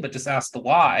way, but just ask the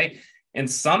why. And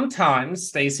sometimes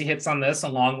Stacy hits on this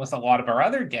along with a lot of our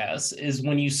other guests, is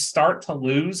when you start to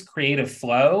lose creative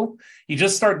flow, you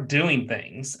just start doing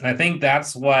things. And I think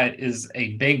that's what is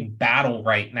a big battle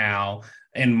right now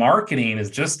in marketing, is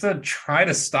just to try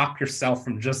to stop yourself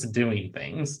from just doing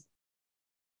things.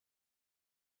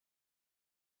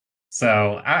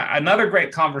 So another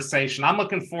great conversation. I'm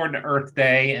looking forward to Earth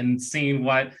Day and seeing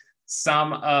what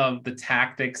some of the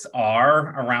tactics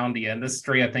are around the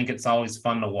industry. I think it's always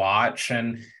fun to watch.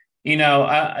 And,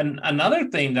 another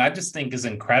thing that I just think is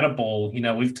incredible,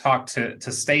 we've talked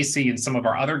to Stacy and some of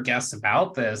our other guests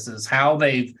about this, is how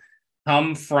they've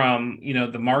come from,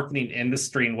 the marketing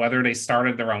industry, and whether they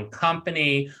started their own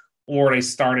company or they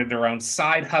started their own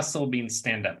side hustle, being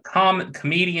stand-up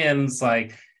comedians,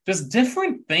 like just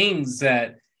different things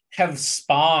that have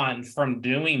spawned from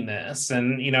doing this.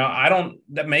 And,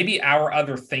 that maybe our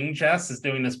other thing, Jess, is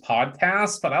doing this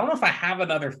podcast, but I don't know if I have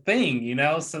another thing,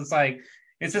 so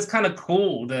it's just kind of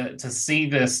cool to see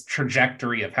this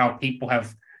trajectory of how people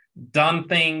have done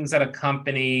things at a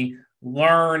company,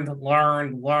 learned,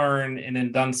 and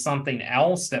then done something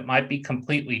else that might be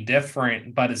completely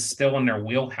different, but is still in their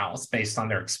wheelhouse based on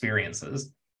their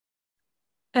experiences.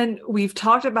 And we've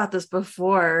talked about this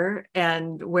before,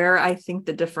 and where I think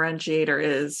the differentiator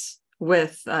is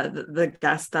with the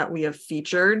guests that we have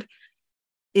featured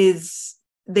is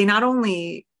they not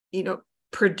only,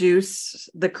 produce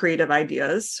the creative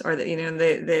ideas, or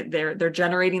they're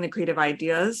generating the creative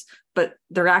ideas, but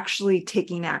they're actually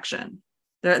taking action.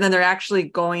 They're actually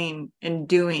going and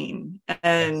doing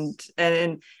and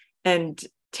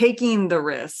taking the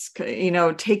risk,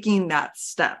 taking that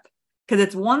step. Because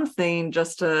it's one thing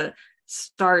just to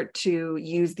start to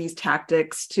use these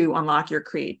tactics to unlock your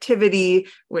creativity,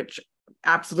 which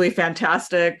absolutely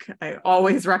fantastic. I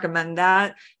always recommend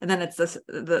that. And then it's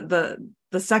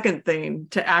the second thing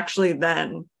to actually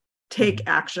then take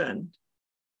action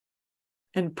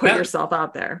and put yourself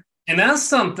out there. And that's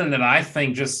something that I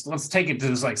think, just let's take it to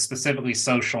this like specifically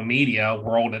social media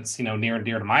world. It's, near and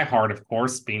dear to my heart, of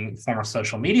course, being former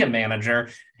social media manager,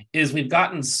 is we've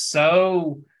gotten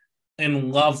so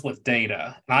in love with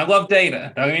data. And I love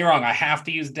data. Don't get me wrong. I have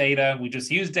to use data. We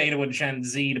just use data with Gen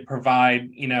Z to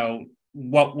provide,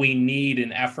 what we need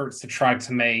in efforts to try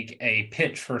to make a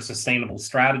pitch for a sustainable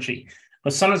strategy.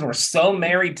 But sometimes we're so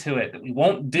married to it that we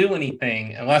won't do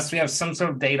anything unless we have some sort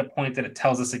of data point that it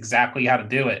tells us exactly how to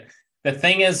do it. The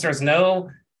thing is, there's no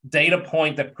data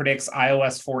point that predicts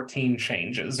iOS 14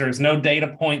 changes. There's no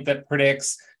data point that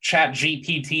predicts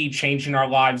ChatGPT changing our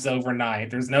lives overnight.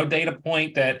 There's no data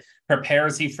point that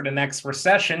prepares you for the next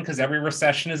recession, because every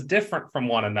recession is different from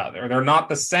one another. They're not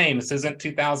the same. This isn't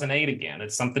 2008 again.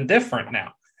 It's something different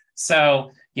now.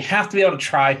 So you have to be able to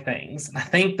try things. And I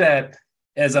think that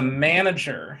as a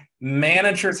manager,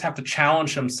 managers have to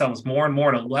challenge themselves more and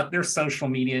more to let their social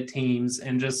media teams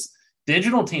and just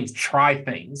digital teams try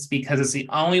things, because it's the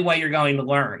only way you're going to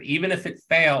learn. Even if it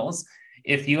fails,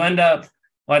 if you end up,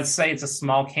 let's say it's a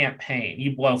small campaign,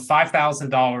 you blow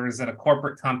 $5,000 at a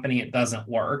corporate company, it doesn't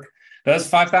work. Those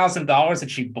 $5,000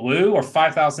 that you blew are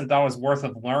 $5,000 worth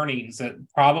of learnings that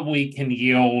probably can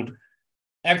yield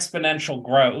exponential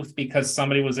growth because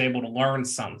somebody was able to learn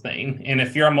something. And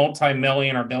if you're a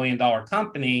multi-million or billion-dollar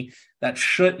company, that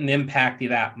shouldn't impact you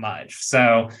that much.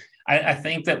 So I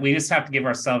think that we just have to give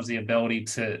ourselves the ability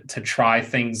to try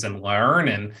things and learn.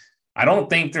 And I don't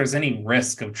think there's any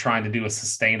risk of trying to do a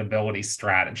sustainability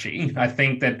strategy. I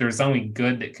think that there's only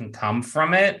good that can come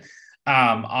from it.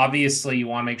 Obviously, you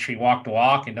want to make sure you walk the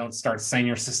walk and don't start saying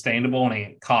you're sustainable and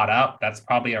get caught up. That's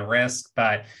probably a risk,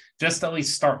 but just at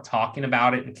least start talking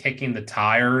about it and kicking the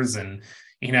tires and,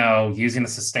 using a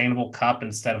sustainable cup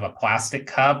instead of a plastic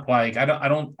cup. Like,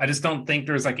 I just don't think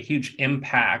there's like a huge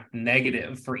impact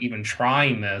negative for even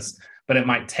trying this, but it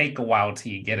might take a while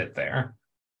till you get it there.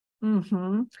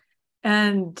 Mm-hmm.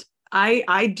 And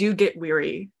I do get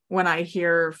weary when I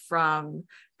hear from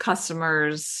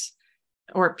customers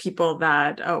or people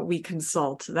that we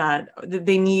consult that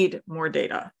they need more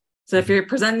data. So if you're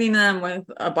presenting them with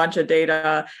a bunch of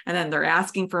data and then they're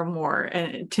asking for more,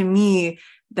 and to me,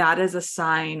 that is a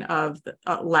sign of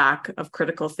a lack of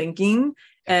critical thinking.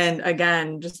 And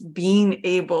again, just being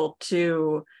able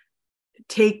to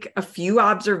take a few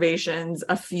observations,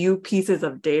 a few pieces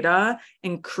of data,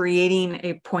 and creating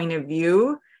a point of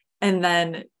view, and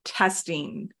then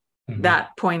testing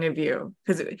that point of view.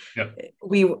 Because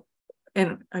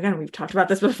and again, we've talked about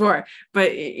this before,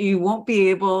 but you won't be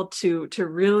able to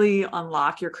really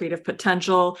unlock your creative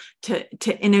potential,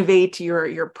 to innovate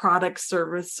your product,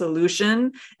 service,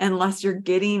 solution, unless you're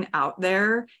getting out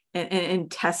there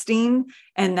and testing,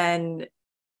 and then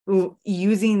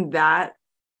using that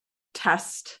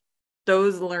test,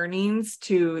 those learnings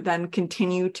to then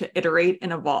continue to iterate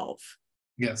and evolve.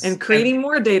 Yes. And creating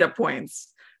more data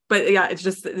points. But yeah, it's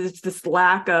this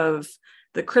lack of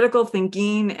the critical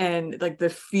thinking and like the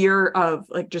fear of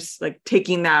like just like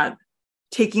taking that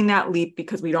leap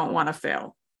because we don't want to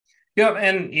fail. Yep.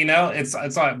 And it's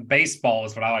like baseball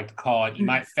is what I like to call it. You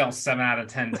might fail 7 out of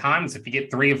 10 times. If you get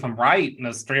 3 of them right, and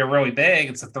those 3 are really big,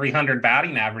 it's a 300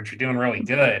 batting average. You're doing really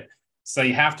good. So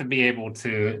you have to be able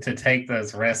to take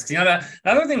those risks. The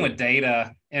other thing with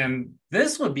data, and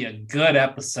this would be a good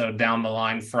episode down the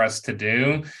line for us to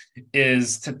do,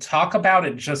 is to talk about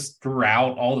it just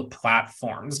throughout all the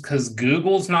platforms, because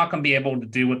Google's not going to be able to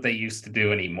do what they used to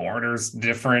do anymore. There's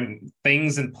different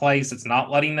things in place. It's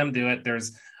not letting them do it.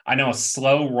 There's, I know, a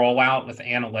slow rollout with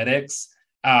analytics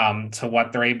to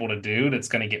what they're able to do that's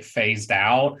going to get phased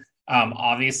out.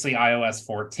 Obviously, iOS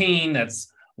 14, that's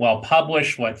well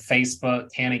published what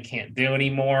Facebook can and can't do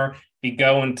anymore. You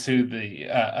go into the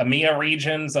EMEA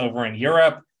regions over in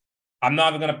Europe, I'm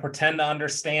not going to pretend to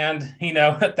understand,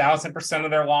 1,000%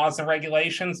 of their laws and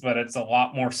regulations, but it's a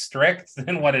lot more strict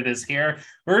than what it is here.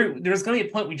 There's going to be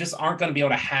a point we just aren't going to be able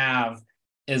to have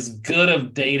as good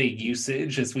of data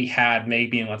usage as we had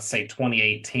maybe in, let's say,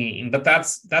 2018. But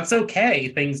that's okay.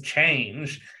 Things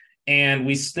change. And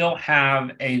we still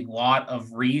have a lot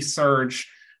of research,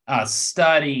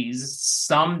 studies,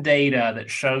 some data that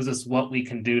shows us what we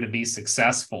can do to be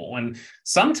successful. And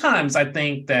sometimes I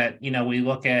think that, we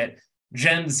look at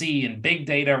Gen Z and big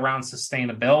data around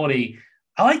sustainability.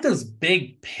 I like those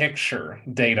big picture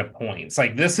data points.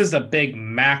 Like, this is a big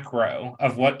macro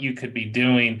of what you could be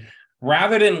doing,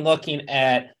 rather than looking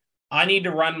at, I need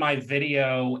to run my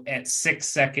video at 6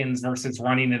 seconds versus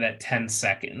running it at 10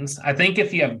 seconds. I think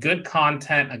if you have good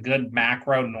content, a good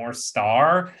macro North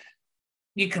Star,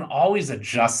 you can always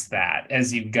adjust that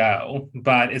as you go,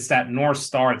 but it's that North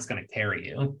Star that's going to carry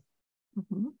you.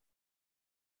 Mm-hmm.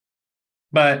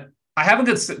 But I have a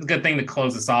good thing to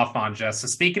close this off on, Jess. So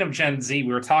speaking of Gen Z,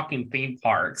 we were talking theme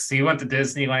parks. So you went to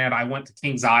Disneyland. I went to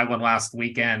Kings Island last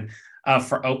weekend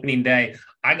for opening day.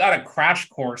 I got a crash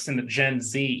course into Gen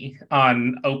Z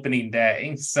on opening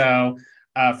day. So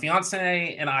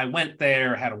fiance and I went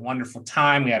there, had a wonderful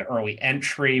time. We had early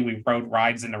entry. We rode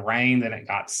rides in the rain. Then it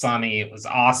got sunny. It was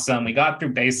awesome. We got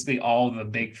through basically all of the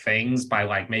big things by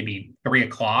like maybe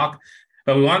 3:00,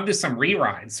 but we wanted to do some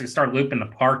re-rides. So we started looping the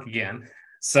park again.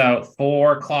 So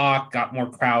 4:00 got more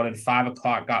crowded,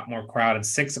 5:00 got more crowded,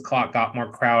 6:00 got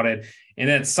more crowded. And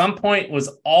then at some point it was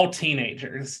all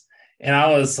teenagers. And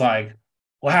I was like,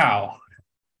 wow.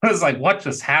 I was like, what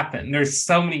just happened? There's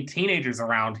so many teenagers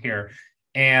around here.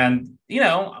 And,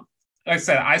 like I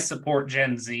said, I support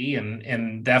Gen Z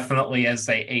and definitely as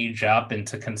they age up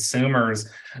into consumers.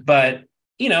 But,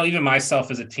 even myself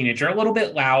as a teenager, a little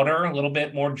bit louder, a little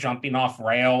bit more jumping off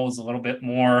rails, a little bit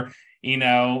more,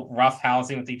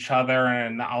 roughhousing with each other.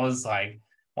 And I was like,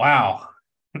 wow,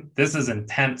 this is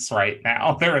intense right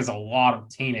now. There is a lot of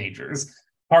teenagers.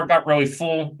 Park got really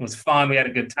full. It was fun. We had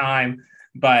a good time.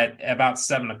 But about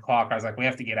 7:00, I was like, we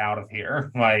have to get out of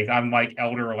here. Like, I'm like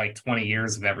elder, like 20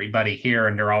 years of everybody here,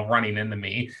 and they're all running into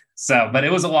me. So, but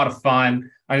it was a lot of fun.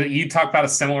 You talked about a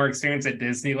similar experience at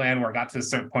Disneyland where I got to a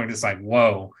certain point, it's like,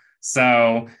 whoa.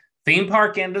 So theme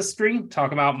park industry,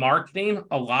 talk about marketing,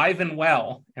 alive and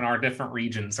well in our different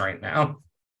regions right now.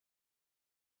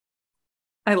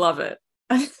 I love it.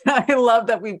 I love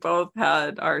that we both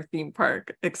had our theme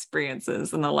park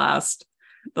experiences in the last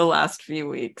few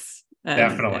weeks.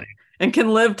 Definitely. And can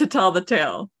live to tell the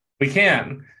tale. We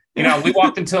can. We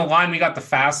walked into a line. We got the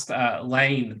fast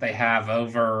lane that they have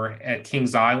over at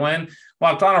Kings Island.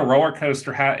 Walked on a roller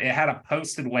coaster. It had a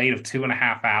posted wait of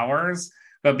 2.5 hours.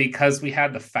 But because we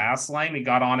had the fast lane, we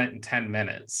got on it in 10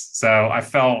 minutes. So I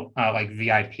felt like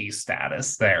VIP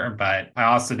status there. But I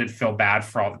also did feel bad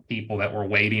for all the people that were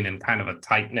waiting in kind of a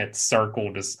tight-knit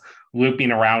circle, just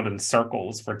looping around in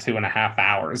circles for 2.5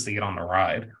 hours to get on the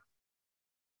ride.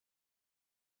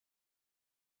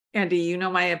 Andy, you know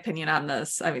my opinion on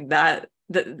this. I mean, that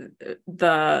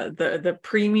the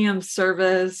premium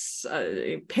service,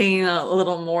 paying a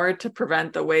little more to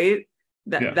prevent the wait,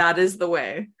 that is the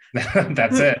way.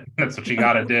 That's it. That's what you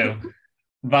got to do.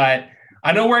 But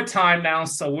I know we're at time now,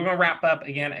 so we're going to wrap up.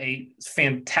 Again, a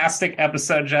fantastic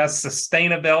episode, Jess.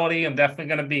 Sustainability. I'm definitely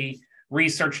going to be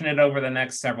researching it over the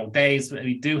next several days.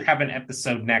 We do have an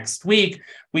episode next week.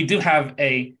 We do have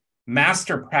a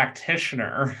master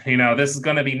practitioner. This is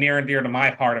going to be near and dear to my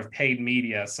heart of paid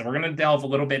media. So we're going to delve a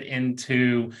little bit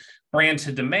into brand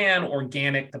to demand,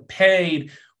 organic to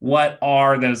paid. What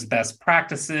are those best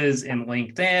practices in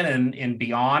LinkedIn and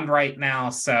beyond right now?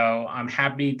 So I'm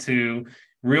happy to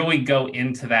really go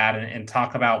into that and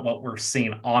talk about what we're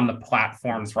seeing on the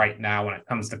platforms right now when it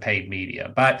comes to paid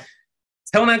media. But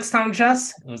till next time,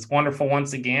 Jess, it was wonderful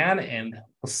once again, and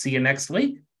we'll see you next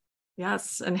week.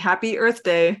 Yes, and happy Earth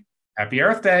Day. Happy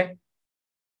Earth Day.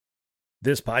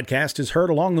 This podcast is heard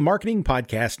along the Marketing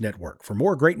Podcast Network. For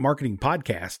more great marketing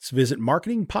podcasts, visit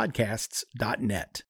marketingpodcasts.net.